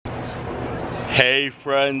Hey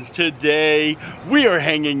friends, today we are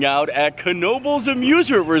hanging out at Knoebels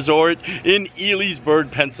Amusement Resort in Elysburg,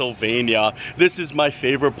 Pennsylvania. This is my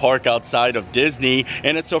favorite park outside of Disney,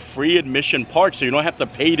 and it's a free admission park, so you don't have to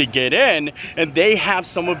pay to get in. And they have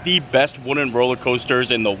some of the best wooden roller coasters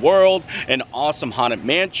in the world, an awesome haunted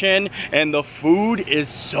mansion, and the food is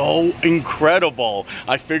so incredible.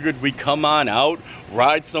 I figured we'd come on out,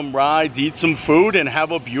 ride some rides, eat some food, and have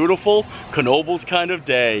a beautiful Knoebels kind of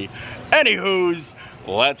day. Anywho's,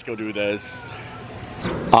 let's go do this.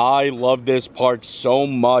 I love this park so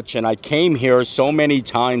much, and I came here so many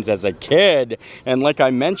times as a kid, and like I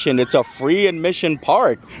mentioned, it's a free admission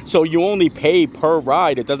park, so you only pay per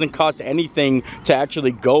ride. It doesn't cost anything to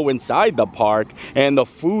actually go inside the park, and the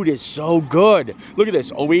food is so good. Look at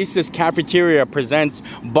this. Oasis Cafeteria presents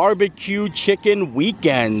barbecue chicken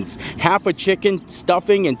weekends. Half a chicken,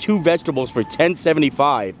 stuffing, and 2 vegetables for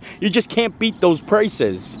 $10.75. You just can't beat those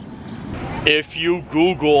prices. If you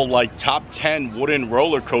Google like top 10 wooden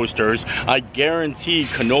roller coasters, I guarantee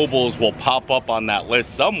Knoebels will pop up on that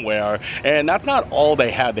list somewhere. And that's not all they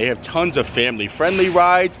have. They have tons of family friendly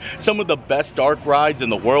rides, some of the best dark rides in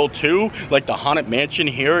the world too. Like the Haunted Mansion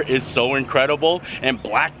here is so incredible, and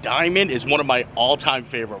Black Diamond is one of my all-time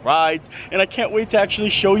favorite rides, and I can't wait to actually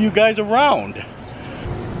show you guys around.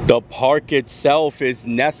 The park itself is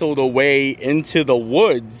nestled away into the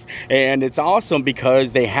woods, and it's awesome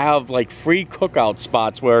because they have like free cookout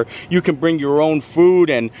spots where you can bring your own food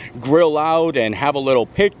and grill out and have a little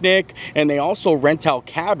picnic. And they also rent out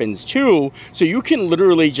cabins too, so you can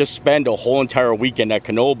literally just spend a whole entire weekend at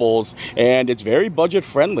Knoebels, and it's very budget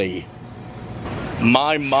friendly.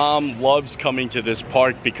 My mom loves coming to this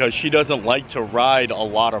park because she doesn't like to ride a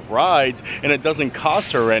lot of rides, and it doesn't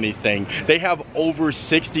cost her anything. They have over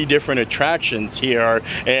 60 different attractions here,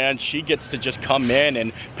 and she gets to just come in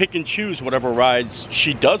and pick and choose whatever rides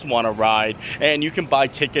she does want to ride. And you can buy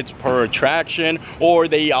tickets per attraction, or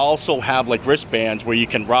they also have like wristbands where you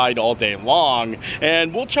can ride all day long.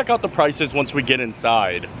 And we'll check out the prices once we get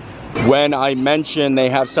inside. When I mention they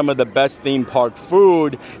have some of the best theme park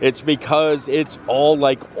food, it's because it's all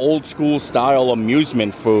like old school style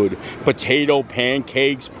amusement food. Potato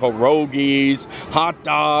pancakes, pierogies, hot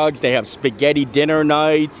dogs. They have spaghetti dinner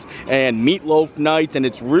nights and meatloaf nights, and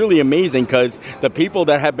it's really amazing because the people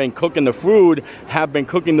that have been cooking the food have been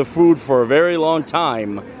cooking the food for a very long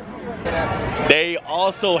time. They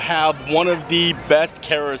also have one of the best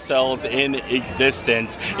carousels in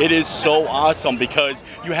existence. It is so awesome because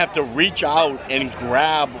you have to reach out and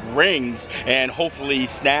grab rings and hopefully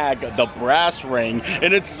snag the brass ring,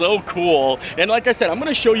 and it's so cool. And like I said, I'm going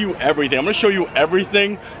to show you everything. I'm going to show you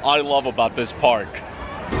everything I love about this park.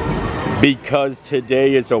 Because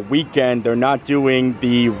today is a weekend, they're not doing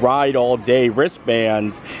the ride all day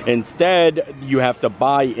wristbands. Instead, you have to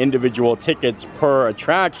buy individual tickets per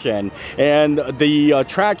attraction. And the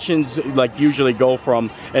attractions like usually go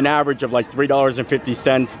from an average of like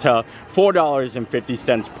 $3.50 to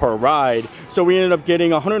 $4.50 per ride. So we ended up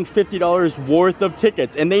getting $150 worth of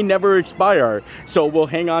tickets, and they never expire. So we'll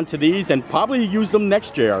hang on to these and probably use them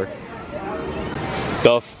next year.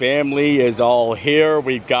 The family is all here.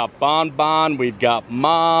 We've got Bon, we've got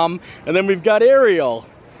Mom, and then we've got Ariel.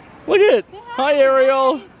 Look at it. Hi,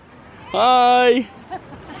 Ariel. Hi.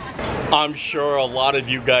 I'm sure a lot of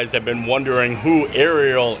you guys have been wondering who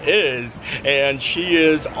Ariel is, and she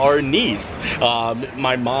is our niece.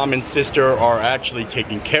 My mom and sister are actually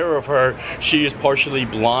taking care of her. She is partially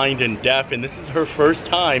blind and deaf, and this is her first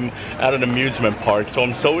time at an amusement park. So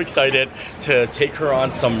I'm so excited to take her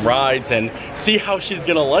on some rides and see how she's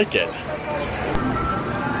gonna like it.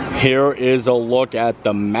 Here is a look at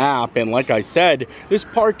the map, and like I said, this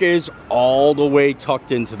park is all the way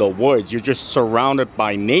tucked into the woods. You're just surrounded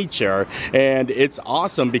by nature, and it's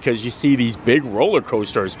awesome because you see these big roller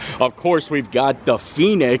coasters. Of course, we've got the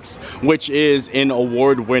Phoenix, which is an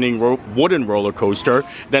award-winning wooden roller coaster.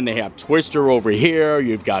 Then they have Twister over here.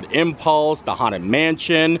 You've got Impulse, the Haunted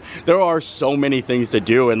Mansion. There are so many things to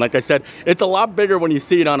do, and like I said, it's a lot bigger when you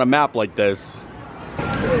see it on a map like this.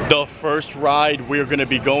 The first ride we're going to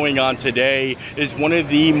be going on today is one of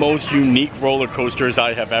the most unique roller coasters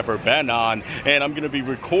I have ever been on, and I'm going to be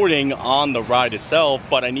recording on the ride itself,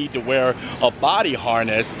 but I need to wear a body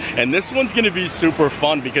harness. And this one's going to be super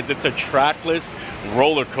fun because it's a trackless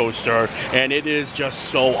roller coaster, and it is just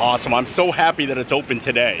so awesome. I'm so happy that it's open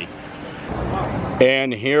today.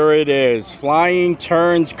 And here it is, Flying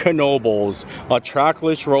Turns Knoebels, a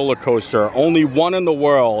trackless roller coaster, only one in the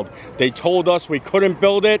world. They told us we couldn't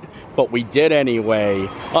build it, but we did anyway.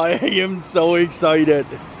 I am so excited.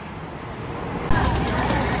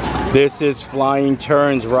 This is Flying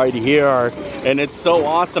Turns right here, and it's so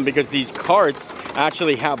awesome because these carts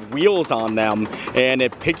actually have wheels on them, and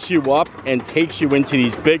it picks you up and takes you into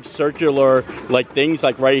these big circular like things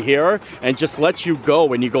like right here, and just lets you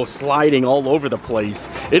go, and you go sliding all over the place.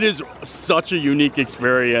 It is such a unique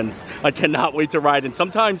experience. I cannot wait to ride. And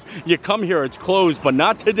sometimes you come here, it's closed, but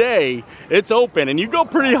not today. It's open, and you go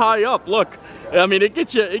pretty high up. Look, I mean, it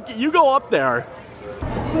gets you, you go up there.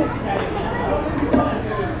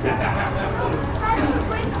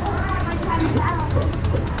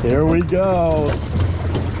 Here we go.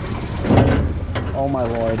 Oh my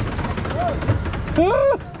Lord.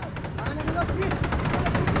 Ah!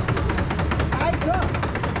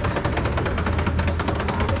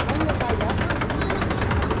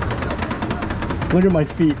 Look at my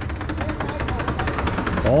feet.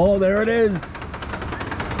 Oh, there it is.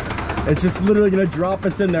 It's just literally gonna drop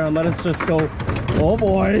us in there and let us just go. Oh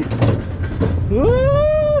boy.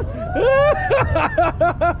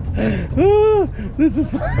 This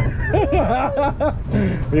is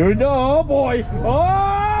here we go. Oh boy.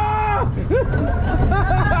 Oh!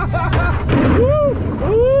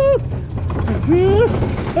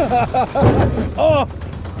 Oh!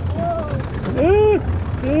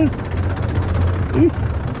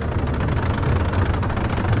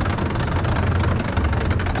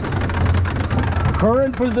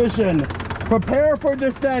 Current position. Prepare for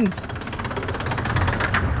descent.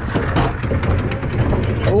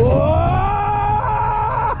 Whoa!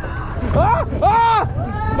 Ah! Ah!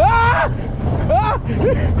 Ah! Ah!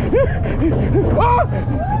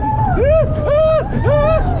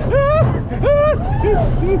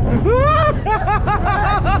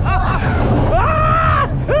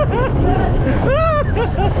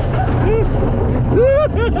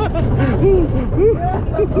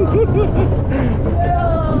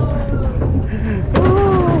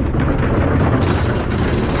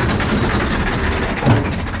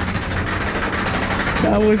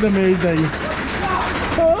 That was amazing.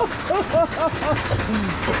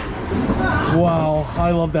 Wow,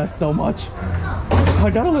 I love that so much.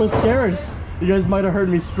 I got a little scared. You guys might have heard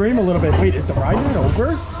me scream a little bit. Wait, is the ride not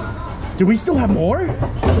over? Do we still have more?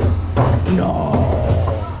 No.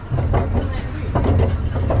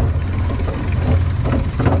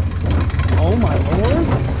 Oh my Lord.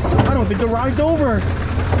 I don't think the ride's over.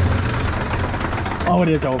 Oh, it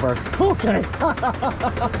is over. Okay.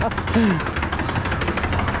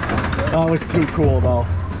 Oh, it was too cool though.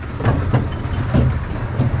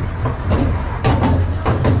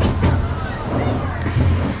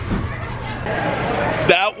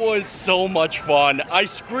 That was so much fun. I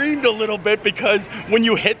screamed a little bit because when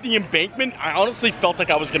you hit the embankment, I honestly felt like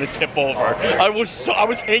I was gonna tip over. I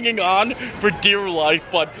was hanging on for dear life,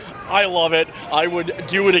 but I love it. I would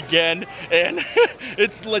do it again, and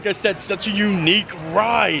it's, like I said, such a unique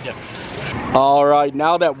ride. All right,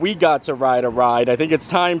 now that we got to ride a ride, I think it's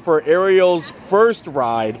time for Ariel's first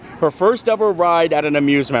ride, her first ever ride at an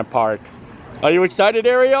amusement park. Are you excited,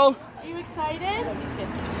 Ariel? Are you excited?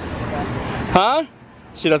 Huh?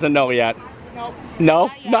 She doesn't know yet. Nope.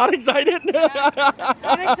 No? Not excited? Not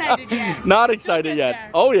excited yet. Not excited yet.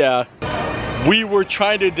 There. Oh yeah. We were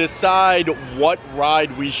trying to decide what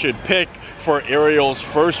ride we should pick for Ariel's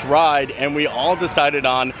first ride, and we all decided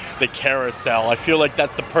on the carousel. I feel like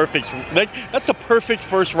that's the perfect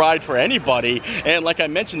first ride for anybody. And like I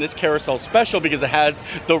mentioned, this carousel is special because it has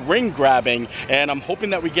the ring grabbing, and I'm hoping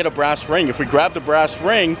that we get a brass ring. If we grab the brass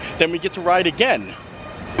ring, then we get to ride again.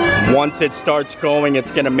 Once it starts going,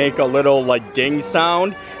 it's gonna make a little like ding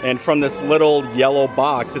sound, and from this little yellow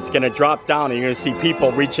box, it's gonna drop down, and you're gonna see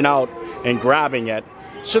people reaching out and grabbing it.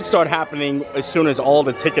 Should start happening as soon as all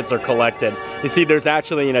the tickets are collected. You see, there's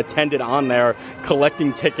actually an attendant on there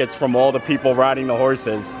collecting tickets from all the people riding the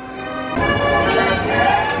horses.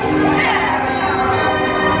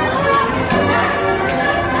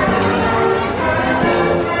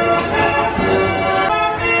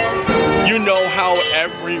 You know how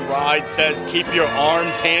every ride says keep your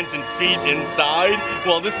arms, hands, and feet inside?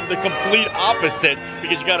 Well, this is the complete opposite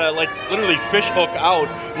because you gotta like literally fish hook out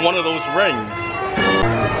one of those rings.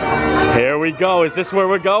 Here we go. Is this where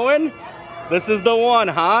we're going? This is the one,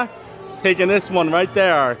 huh? Taking this one right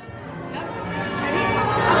there.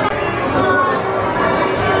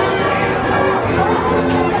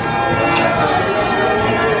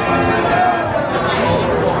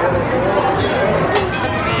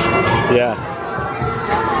 Yeah.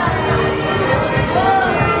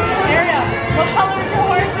 Ariel, what color is your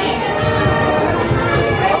horsey?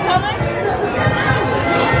 What color?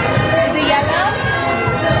 Is it yellow?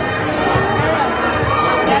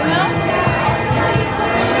 Yellow?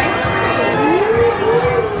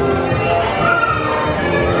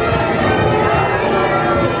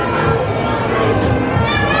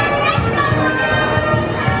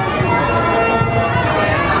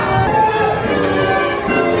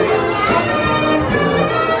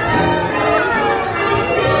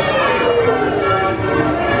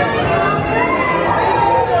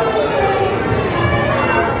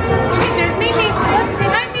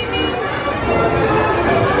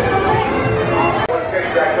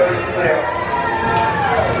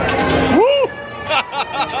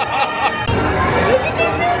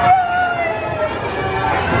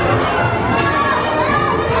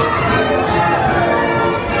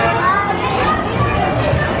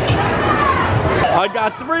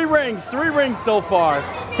 rings, 3 rings so far.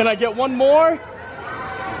 Can I get one more?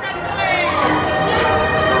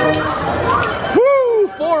 Woo,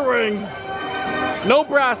 4 rings. No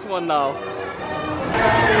brass one though.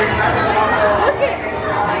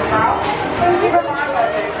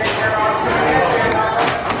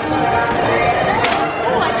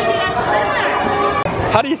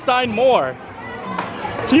 How do you sign more?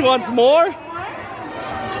 She wants more?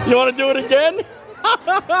 You want to do it again?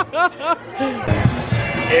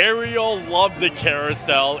 Ariel loved the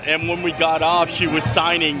carousel, and when we got off, she was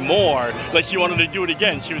signing more. Like she wanted to do it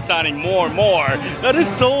again. She was signing more and more. That is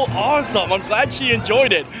so awesome. I'm glad she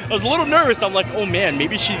enjoyed it. I was a little nervous. I'm like, oh man,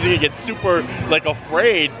 maybe she's gonna get super like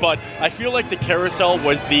afraid, but I feel like the carousel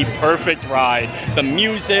was the perfect ride. The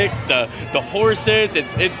music, the horses,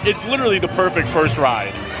 it's literally the perfect first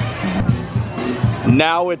ride.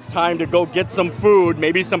 Now it's time to go get some food,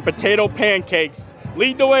 maybe some potato pancakes.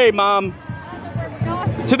 Lead the way, Mom.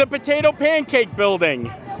 To the potato pancake building.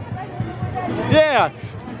 Yeah.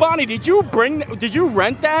 Bonnie, did you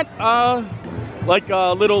rent that? Like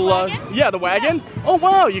a little, yeah, the wagon? Yeah. Oh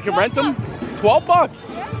wow, you can rent them? 12 bucks.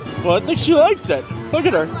 Yeah. Well, I think she likes it. Look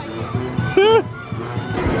at her.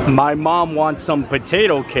 My mom wants some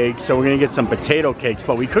potato cakes, so we're gonna get some potato cakes,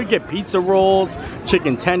 but we could get pizza rolls,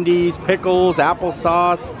 chicken tendies, pickles,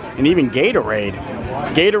 applesauce, and even Gatorade.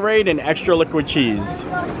 Gatorade and extra liquid cheese.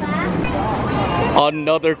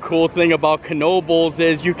 Another cool thing about Knoebels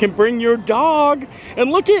is you can bring your dog.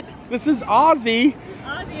 And look at, this is Ozzy.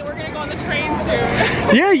 Ozzy, we're gonna go on the train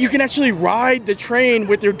soon. Yeah, you can actually ride the train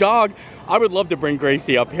with your dog. I would love to bring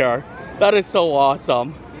Gracie up here. That is so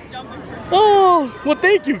awesome. Oh, well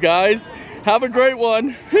thank you guys. Have a great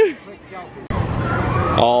one.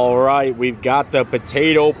 All right, we've got the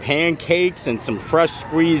potato pancakes and some fresh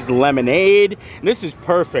squeezed lemonade. This is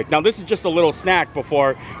perfect. Now this is just a little snack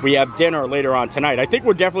before we have dinner later on tonight. I think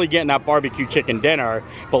we're definitely getting that barbecue chicken dinner,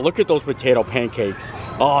 but look at those potato pancakes.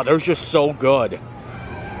 Oh, they're just so good.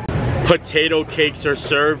 Potato cakes are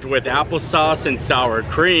served with applesauce and sour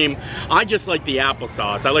cream. I just like the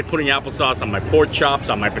applesauce. I like putting applesauce on my pork chops,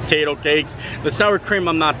 on my potato cakes. The sour cream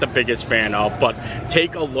I'm not the biggest fan of, but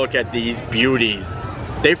take a look at these beauties.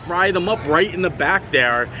 They fry them up right in the back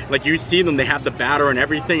there. Like you see them, they have the batter and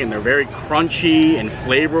everything, and they're very crunchy and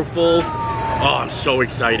flavorful. Oh, I'm so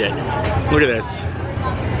excited. Look at this.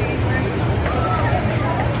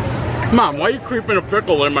 Mom, why are you creeping a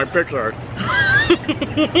pickle in my picture? I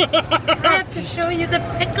have to show you the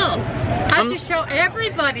pickle. I have to show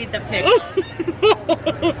everybody the pickle.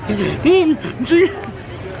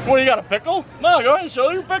 What, you got a pickle? No, go ahead and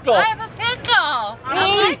show your pickle. I have a pickle. I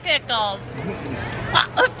like pickles.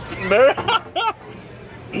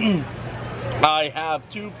 I have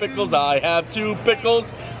 2 pickles, I have 2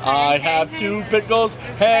 pickles, I have 2 pickles,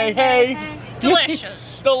 hey, hey. Delicious.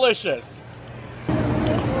 Delicious.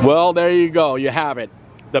 Well, there you go, you have it.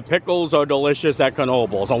 The pickles are delicious at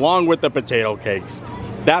Knoebels, along with the potato cakes.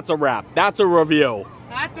 That's a wrap, that's a review.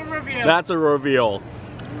 That's a review. That's a reveal.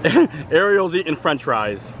 Ariel's eating french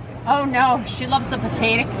fries. Oh no, she loves the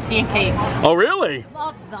potato pancakes. Oh really?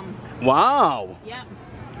 Loves them. Wow. Yep.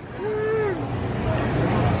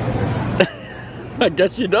 I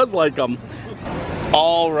guess she does like them.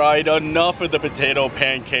 All right, enough of the potato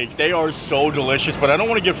pancakes. They are so delicious, but I don't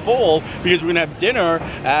want to get full because we're gonna have dinner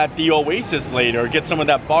at the Oasis later. Get some of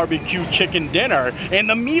that barbecue chicken dinner and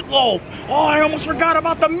the meatloaf. Oh, I almost forgot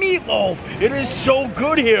about the meatloaf. It is so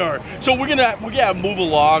good here. So we're gonna move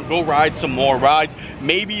along, go ride some more rides.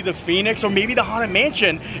 Maybe the Phoenix or maybe the Haunted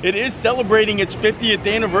Mansion. It is celebrating its 50th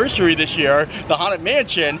anniversary this year, the Haunted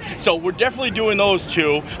Mansion. So we're definitely doing those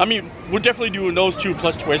 2. I mean, we're definitely doing those 2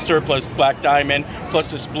 plus Twister, plus Black Diamond, plus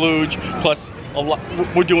the Splooge, plus a lot.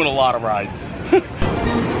 We're doing a lot of rides.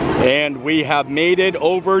 And we have made it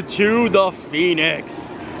over to the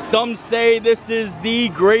Phoenix. Some say this is the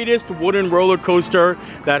greatest wooden roller coaster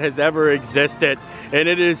that has ever existed. And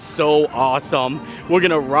it is so awesome. We're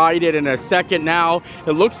gonna ride it in a second now.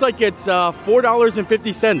 It looks like it's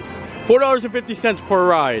 $4.50. $4.50 per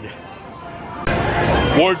ride.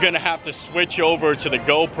 We're gonna have to switch over to the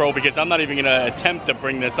GoPro because I'm not even gonna attempt to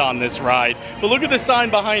bring this on this ride. But look at the sign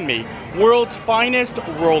behind me. World's finest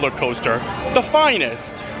roller coaster. The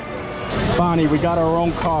finest. Bonnie, we got our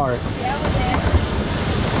own car.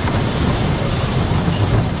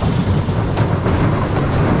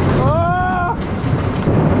 Ah!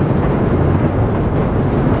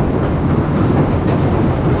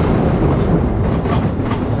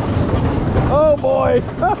 Oh boy.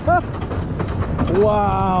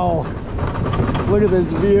 Wow, look at this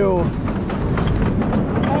view.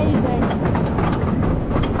 Amazing.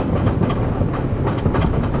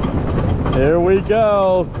 Here we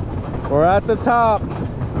go. We're at the top.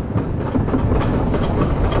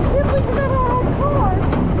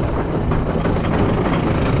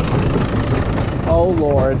 Oh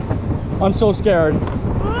Lord, I'm so scared.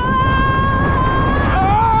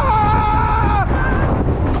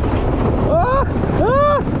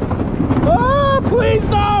 Please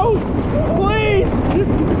no! Please!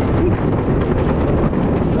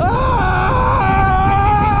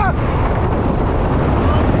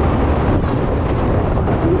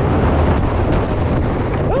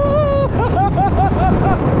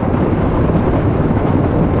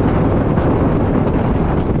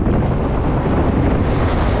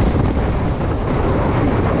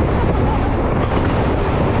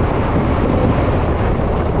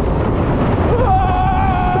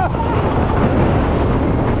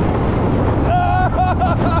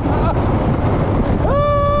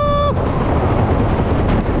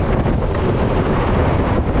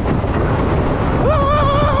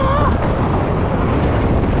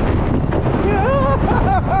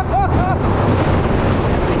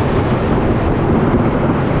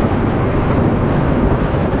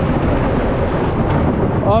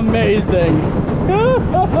 Amazing.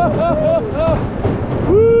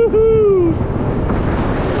 Woohoo!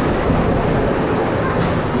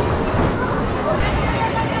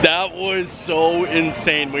 That was so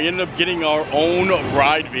insane. We ended up getting our own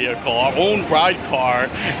ride vehicle, our own ride car,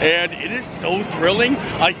 and it is so thrilling.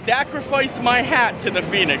 I sacrificed my hat to the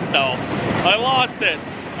Phoenix though. I lost it.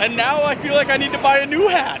 And now I feel like I need to buy a new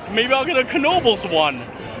hat. Maybe I'll get a Knoebels one.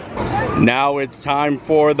 Now it's time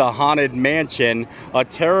for the Haunted Mansion, a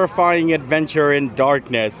terrifying adventure in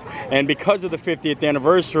darkness. And because of the 50th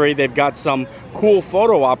anniversary, they've got some cool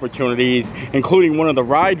photo opportunities, including one of the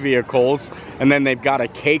ride vehicles. And then they've got a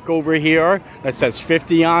cake over here that says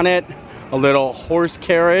 50 on it, a little horse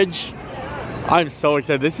carriage. I'm so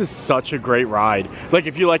excited. This is such a great ride. Like,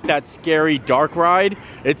 if you like that scary dark ride,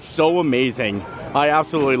 it's so amazing. I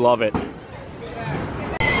absolutely love it.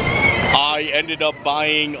 I ended up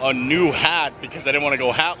buying a new hat because I didn't want to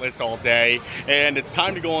go hatless all day, and it's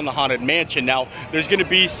time to go in the Haunted Mansion. Now, there's going to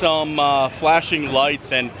be some flashing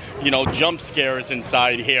lights and, you know, jump scares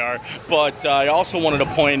inside here, but I also wanted to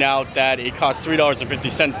point out that it costs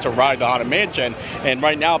 $3.50 to ride the Haunted Mansion, and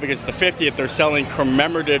right now, because it's the 50th, they're selling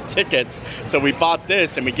commemorative tickets, so we bought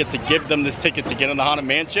this, and we get to give them this ticket to get in the Haunted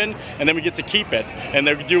Mansion, and then we get to keep it, and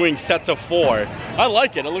they're doing sets of 4. I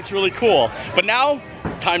like it. It looks really cool. But now,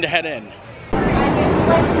 time to head in.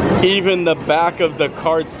 Even the back of the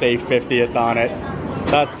cart say 50th on it.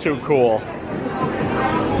 That's too cool.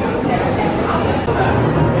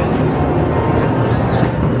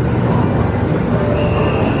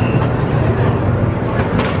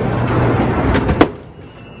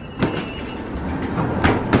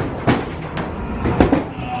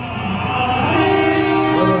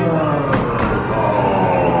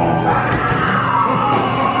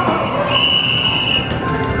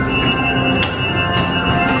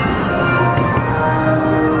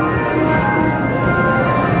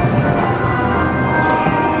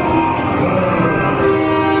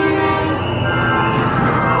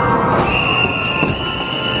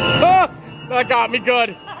 That got me good.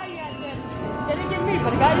 Yeah, it did. It didn't get me,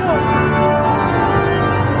 but it got yours.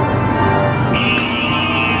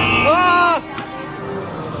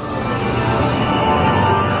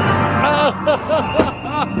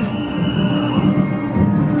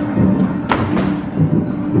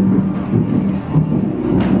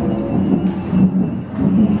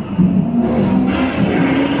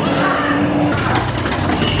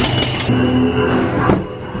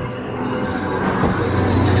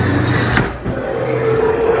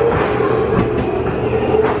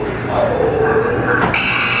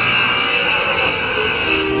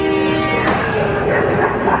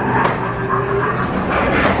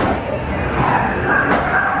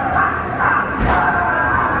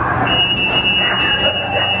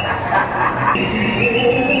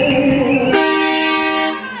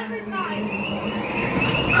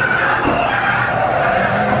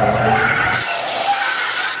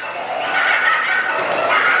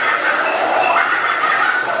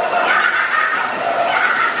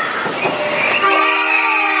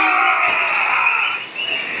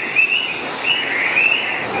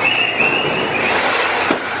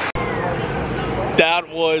 That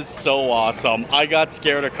was so awesome. I got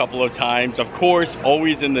scared a couple of times. Of course,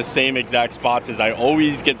 always in the same exact spots as I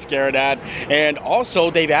always get scared at. And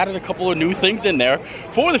also, they've added a couple of new things in there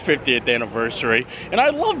for the 50th anniversary. And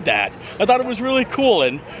I loved that. I thought it was really cool.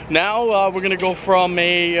 And now we're gonna go from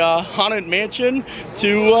a Haunted Mansion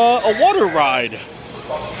to a water ride.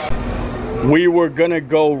 We were gonna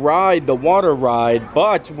go ride the water ride,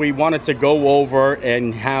 but we wanted to go over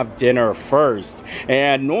and have dinner first.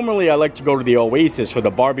 And normally I like to go to the Oasis for the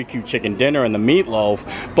barbecue chicken dinner and the meatloaf,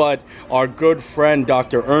 but our good friend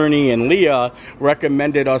Dr. Ernie and Leah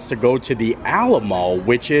recommended us to go to the Alamo,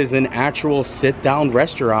 which is an actual sit-down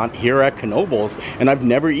restaurant here at Knoebels, and I've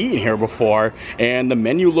never eaten here before, and the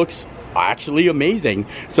menu looks actually amazing.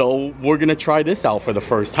 So we're gonna try this out for the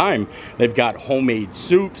first time. They've got homemade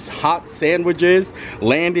soups, hot sandwiches,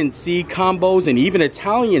 land and sea combos, and even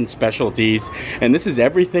Italian specialties, and this is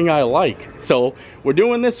everything I like. So we're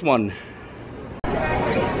doing this one.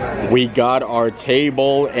 We got our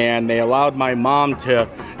table and they allowed my mom to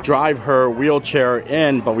drive her wheelchair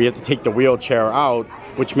in, but we have to take the wheelchair out,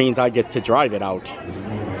 which means I get to drive it out.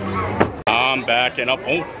 I'm backing up.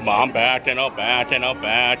 Oh, I'm backing up, backing up,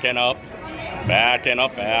 backing up, backing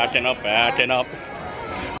up, backing up, backing up.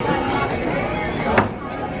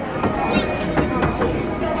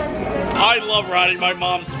 I love riding my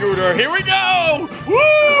mom's scooter. Here we go!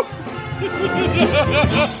 Woo!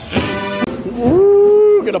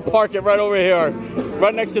 Woo! Gonna park it right over here,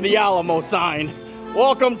 right next to the Alamo sign.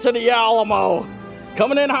 Welcome to the Alamo.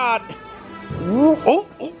 Coming in hot. Woo! Oh,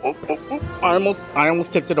 oh, oh, oh, oh. I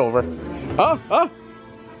almost tipped it over.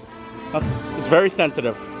 It's very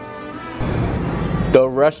sensitive. The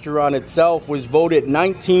restaurant itself was voted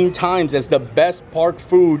 19 times as the best park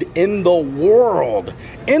food in the world.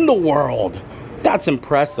 In the world. That's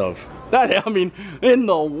impressive. I mean, in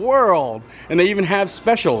the world. And they even have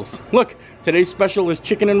specials. Look, today's special is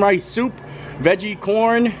chicken and rice soup, veggie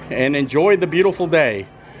corn, and enjoy the beautiful day.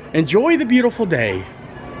 Enjoy the beautiful day.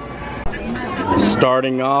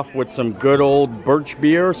 Starting off with some good old birch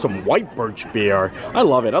beer, some white birch beer. I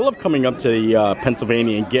love it. I love coming up to the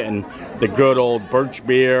Pennsylvania and getting the good old birch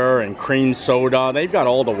beer and cream soda. They've got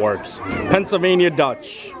all the works. Pennsylvania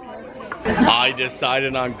Dutch. I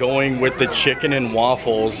decided on going with the chicken and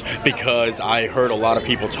waffles because I heard a lot of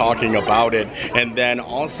people talking about it, and then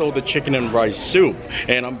also the chicken and rice soup,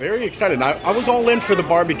 and I'm very excited. I was all in for the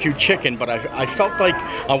barbecue chicken, but I felt like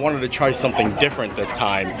I wanted to try something different this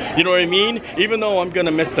time. You know what I mean? Even though I'm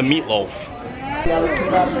gonna miss the meatloaf.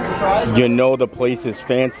 You know the place is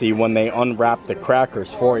fancy when they unwrap the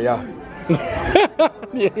crackers for you.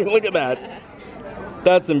 Look at that.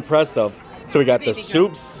 That's impressive. So we got the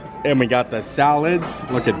soups and we got the salads.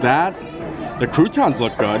 Look at that. The croutons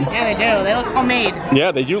look good. Yeah, they do. They look homemade.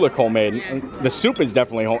 Yeah, they do look homemade. Yeah. The soup is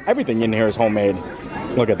definitely home. Everything in here is homemade.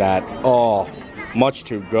 Look at that. Oh, much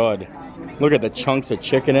too good. Look at the chunks of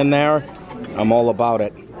chicken in there. I'm all about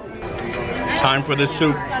it. Time for the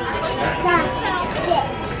soup.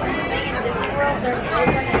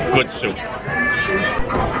 Good soup.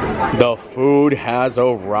 The food has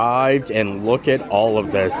arrived, and look at all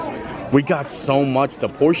of this. We got so much. The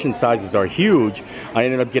portion sizes are huge. I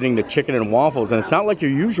ended up getting the chicken and waffles, and it's not like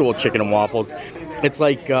your usual chicken and waffles. It's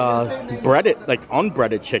like breaded, like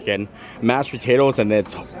unbreaded chicken, mashed potatoes, and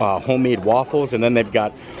it's homemade waffles, and then they've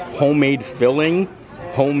got homemade filling,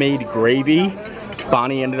 homemade gravy.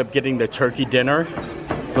 Bonnie ended up getting the turkey dinner.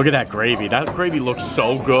 Look at that gravy. That gravy looks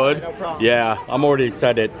so good. Yeah, I'm already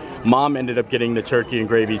excited. Mom ended up getting the turkey and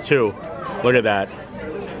gravy too. Look at that.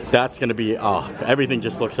 That's gonna be, everything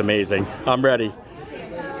just looks amazing. I'm ready.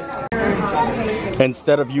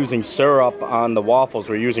 Instead of using syrup on the waffles,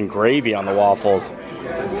 we're using gravy on the waffles.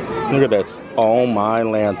 Look at this. Oh my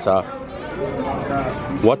Lanta.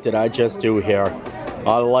 What did I just do here?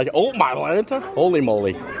 I like, oh my Lanta. Holy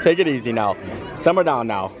moly. Take it easy now. Simmer down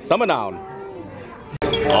now. Simmer down.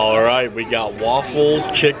 All right, we got waffles,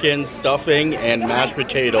 chicken, stuffing, and mashed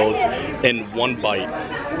potatoes in one bite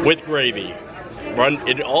with gravy. Run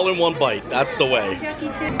it all in one bite. That's the way.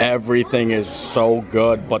 Everything is so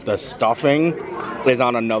good, but the stuffing is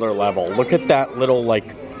on another level. Look at that little like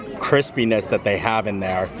crispiness that they have in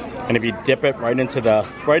there. And if you dip it right into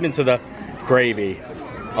the gravy,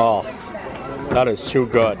 oh, that is too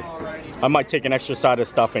good. I might take an extra side of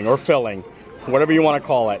stuffing or filling, whatever you want to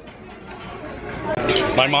call it.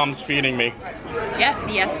 My mom's feeding me. Yes,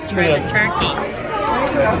 try the turkey.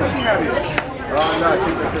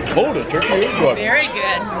 Oh, the turkey is good. Very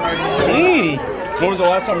good. When was the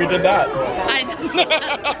last time you did that? I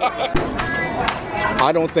know.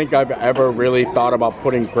 I don't think I've ever really thought about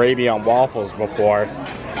putting gravy on waffles before,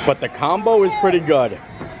 but the combo is pretty good.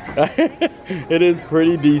 It is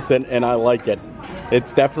pretty decent and I like it.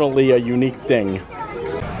 It's definitely a unique thing.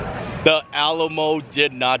 The Alamo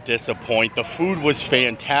did not disappoint. The food was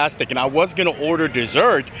fantastic, and I was gonna order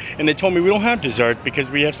dessert, and they told me we don't have dessert because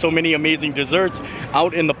we have so many amazing desserts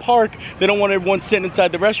out in the park. They don't want everyone sitting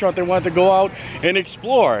inside the restaurant. They want to go out and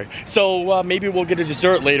explore. So maybe we'll get a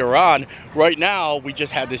dessert later on. Right now, we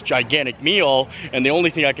just had this gigantic meal, and the only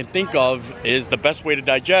thing I can think of is the best way to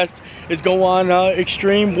digest is go on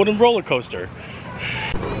extreme wooden roller coaster.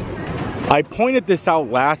 I pointed this out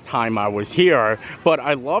last time I was here, but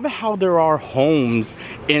I love how there are homes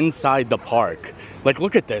inside the park. Like,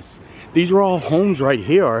 look at this. These are all homes right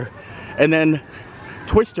here. And then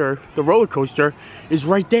Twister, the roller coaster, is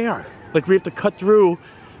right there. Like, we have to cut through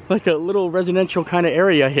like a little residential kind of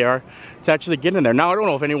area here to actually get in there. Now, I don't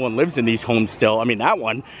know if anyone lives in these homes still. I mean, that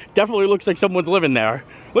one definitely looks like someone's living there.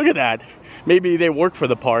 Look at that. Maybe they work for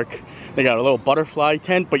the park. They got a little butterfly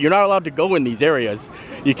tent, but you're not allowed to go in these areas.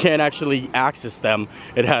 You can't actually access them.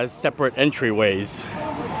 It has separate entryways.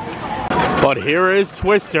 But here is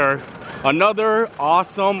Twister, another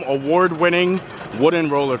awesome award-winning wooden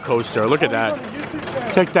roller coaster. Look at that.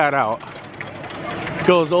 Check that out.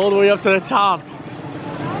 Goes all the way up to the top.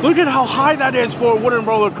 Look at how high that is for a wooden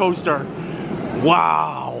roller coaster.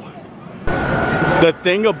 Wow. The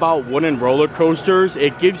thing about wooden roller coasters,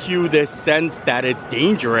 it gives you this sense that it's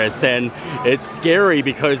dangerous and it's scary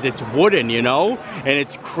because it's wooden, you know? And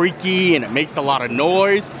it's creaky and it makes a lot of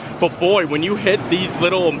noise. But boy, when you hit these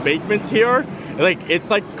little embankments here, like,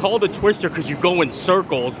 it's like called a twister because you go in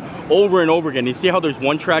circles over and over again. You see how there's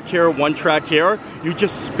one track here, one track here? You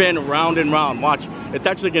just spin round and round. Watch, it's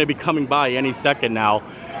actually gonna be coming by any second now.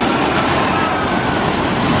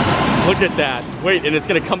 Look at that. Wait, and it's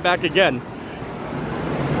gonna come back again.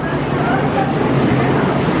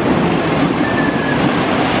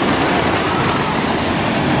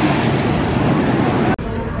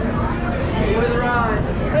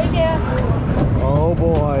 Oh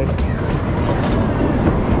boy.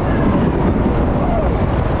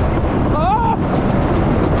 Ah!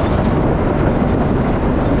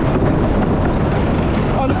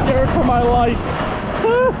 I'm scared for my life.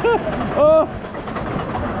 Oh.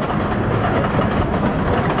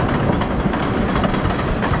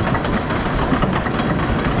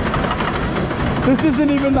 This isn't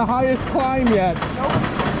even the highest climb yet. Nope.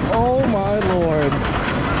 Oh my lord.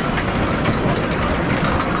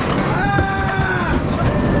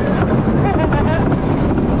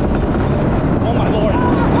 Oh my lord.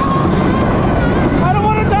 I don't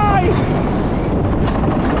want to die.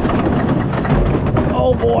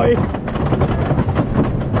 Oh boy.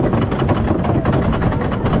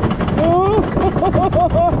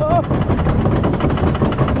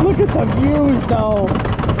 Look at the views though.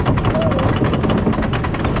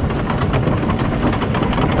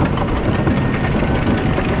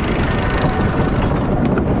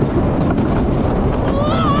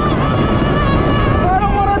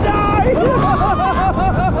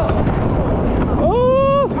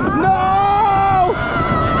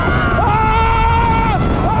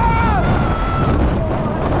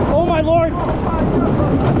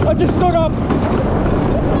 I just stood up.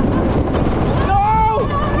 No!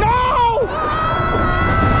 No!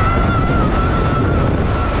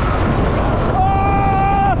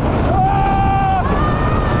 Ah!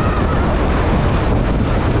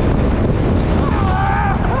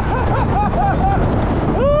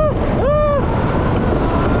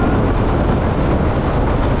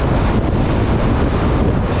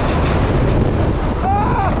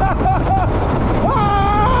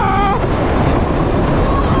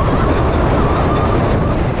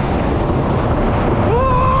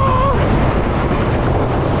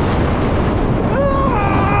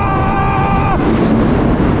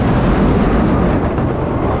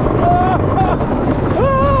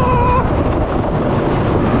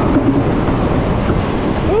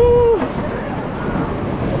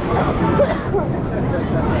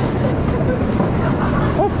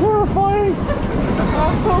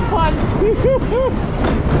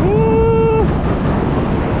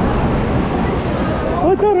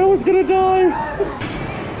 I thought I was gonna die.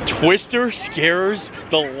 Twister scares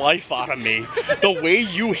the life out of me. The way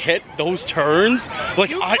you hit those turns, like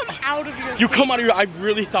you come out of your. I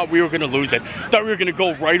really thought we were gonna lose it. Thought we were gonna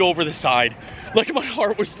go right over the side. Like my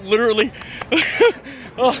heart was literally.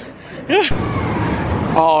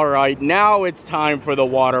 All right, now it's time for the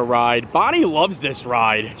water ride. Bonnie loves this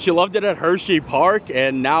ride. She loved it at Hershey Park,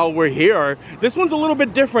 and now we're here. This one's a little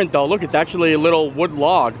bit different though. Look, it's actually a little wood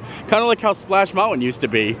log, kind of like how Splash Mountain used to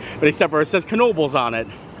be, but except for it says Knoebels on it.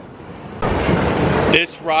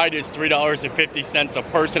 This ride is $3.50 a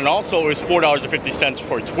person, and also is $4.50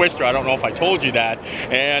 for Twister. I don't know if I told you that,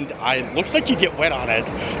 and it looks like you get wet on it,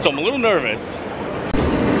 so I'm a little nervous.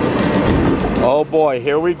 Oh boy,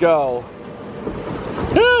 here we go.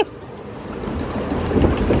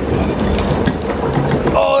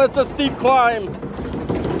 Oh, it's a steep climb.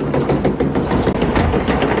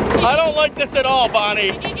 I don't like this at all,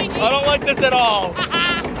 Bonnie. I don't like this at all.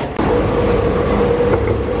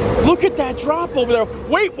 Look at that drop over there.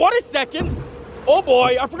 Wait, what a second. Oh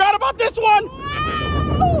boy, I forgot about this one.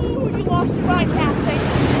 Wow! You lost your ride, Cassie.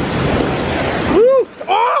 Woo.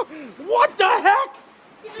 Oh, what the heck?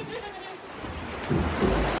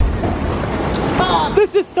 Oh.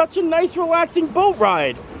 This is such a nice, relaxing boat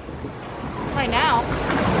ride. Right now.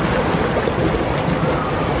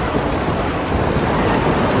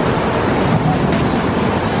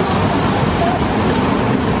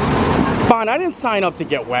 Bon, I didn't sign up to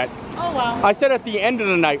get wet. Oh well. I said at the end of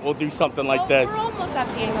the night we'll do something like this. We're almost at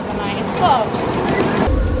the end of the night. It's close.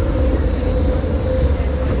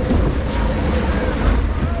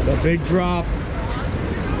 The big drop.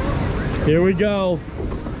 Here we go.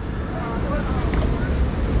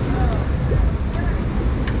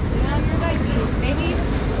 Now you're like baby.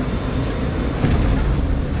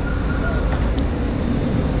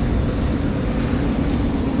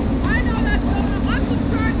 I know that's Bonomo. I'm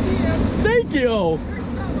subscribed to you. Thank you.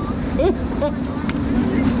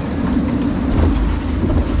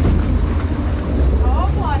 Oh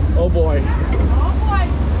boy. Oh boy. Oh boy.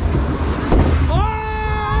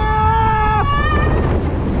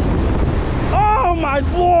 Oh my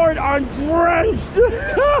Lord, I'm drenched.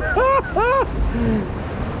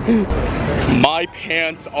 My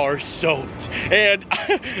pants are soaked, and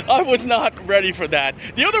I was not ready for that.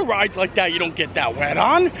 The other rides like that, you don't get that wet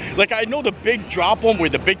on. Like, I know the big drop one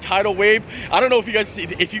with the big tidal wave. I don't know if you guys see,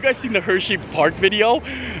 if you guys seen the Hershey Park video,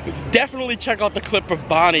 definitely check out the clip of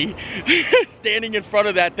Bonnie standing in front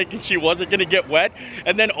of that thinking she wasn't gonna get wet,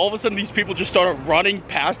 and then all of a sudden these people just started running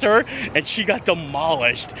past her and she got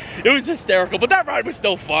demolished. It was hysterical, but that ride was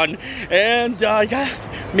still fun. And I got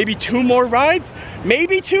maybe 2 more rides,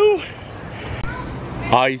 maybe 2.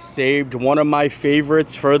 I saved one of my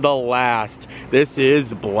favorites for the last. This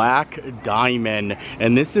is Black Diamond,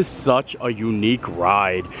 and this is such a unique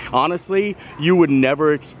ride. Honestly, you would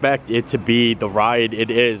never expect it to be the ride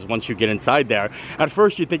it is once you get inside there. At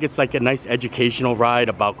first, you think it's like a nice educational ride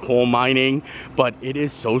about coal mining, but it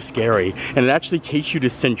is so scary. And it actually takes you to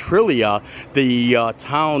Centralia, the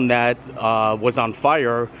town that was on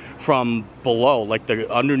fire from below, like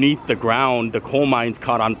underneath the ground, the coal mines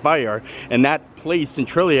caught on fire, and that place,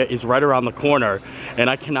 Centralia, is right around the corner,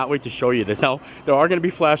 and I cannot wait to show you this. Now, there are going to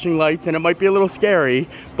be flashing lights, and it might be a little scary,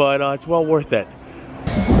 but it's well worth it.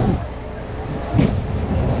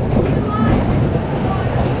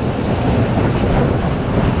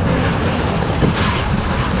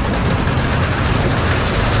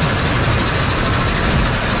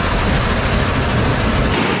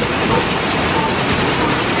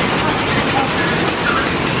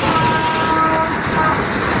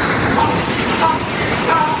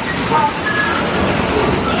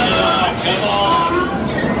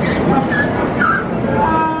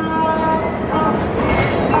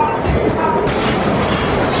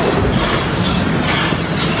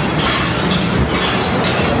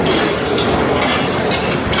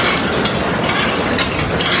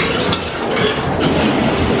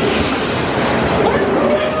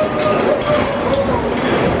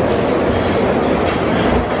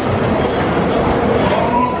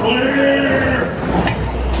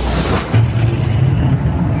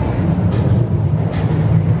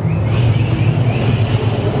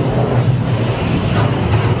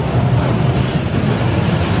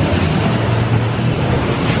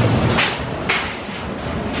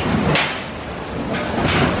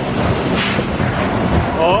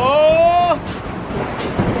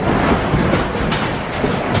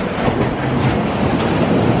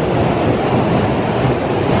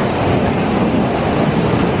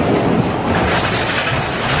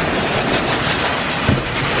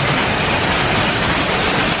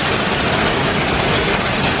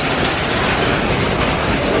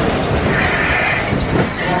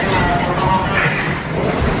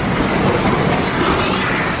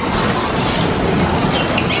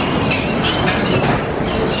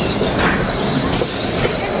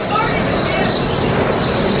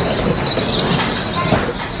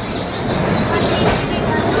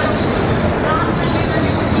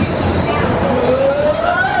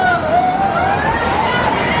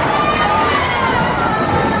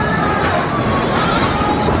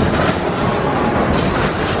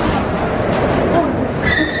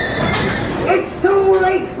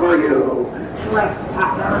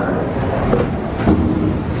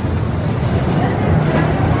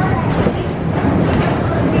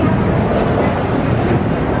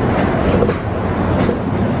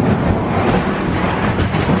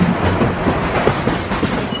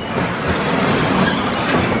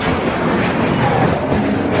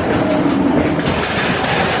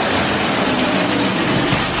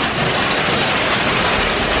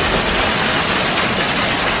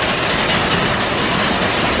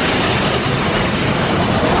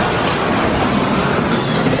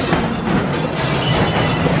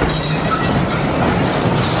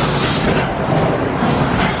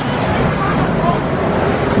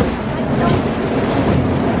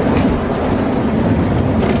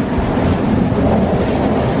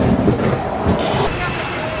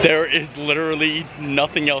 is literally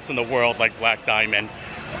nothing else in the world like Black Diamond.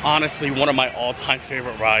 Honestly, one of my all-time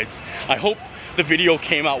favorite rides. I hope the video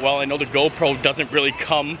came out well. I know the GoPro doesn't really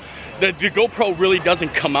come, the GoPro really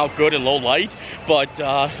doesn't come out good in low light, but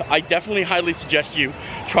I definitely highly suggest you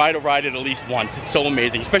try to ride it at least once. It's so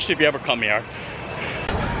amazing, especially if you ever come here.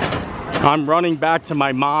 I'm running back to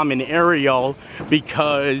my mom and Ariel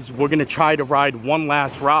because we're gonna try to ride one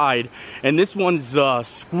last ride, and this one's the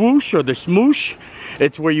swoosh or the smoosh.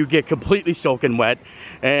 It's where you get completely soaking wet,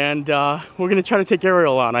 and we're gonna try to take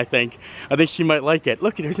Ariel on. I think she might like it.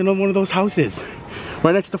 Look, there's another one of those houses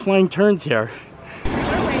right next to Flying Turns here.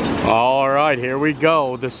 All right, here we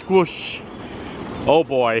go, the swoosh. Oh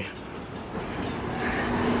boy,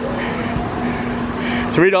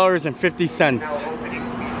 $3.50.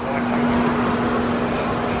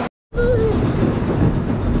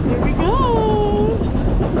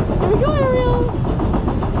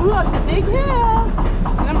 Big hill,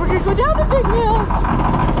 and then we're gonna go down the big hill.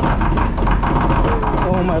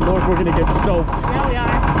 Oh my lord, we're gonna get soaked. Yeah, we are.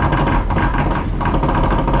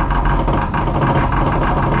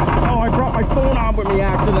 Oh, I brought my phone on with me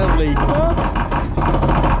accidentally.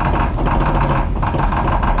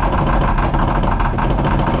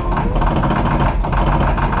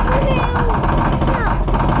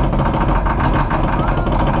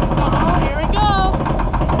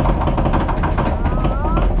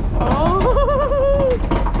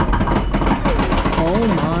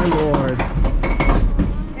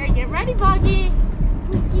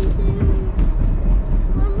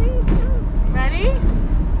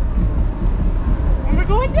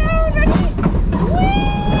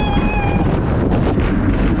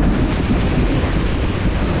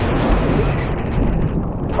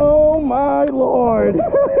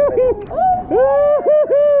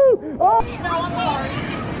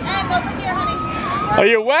 Are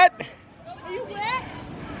you wet? Are you wet?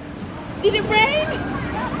 Did it rain?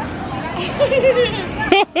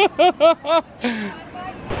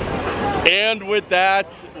 And with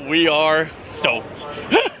that, we are soaked.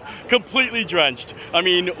 Completely drenched. I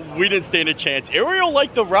mean, we didn't stand a chance. Ariel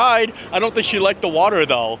liked the ride. I don't think she liked the water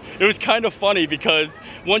though. It was kind of funny because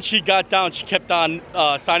once she got down, she kept on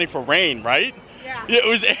signing for rain, right? Yeah. It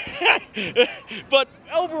was, but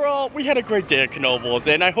overall, we had a great day at Knoebels,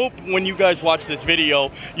 and I hope when you guys watch this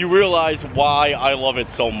video, you realize why I love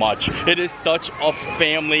it so much. It is such a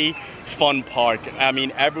family fun park. I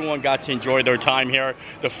mean, everyone got to enjoy their time here.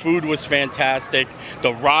 The food was fantastic.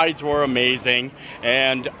 The rides were amazing,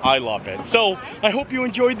 and I love it. So I hope you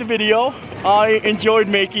enjoyed the video. I enjoyed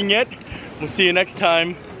making it. We'll see you next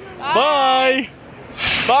time. Bye.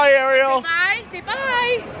 Bye, Ariel. Say bye. Say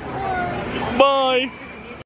bye. Bye.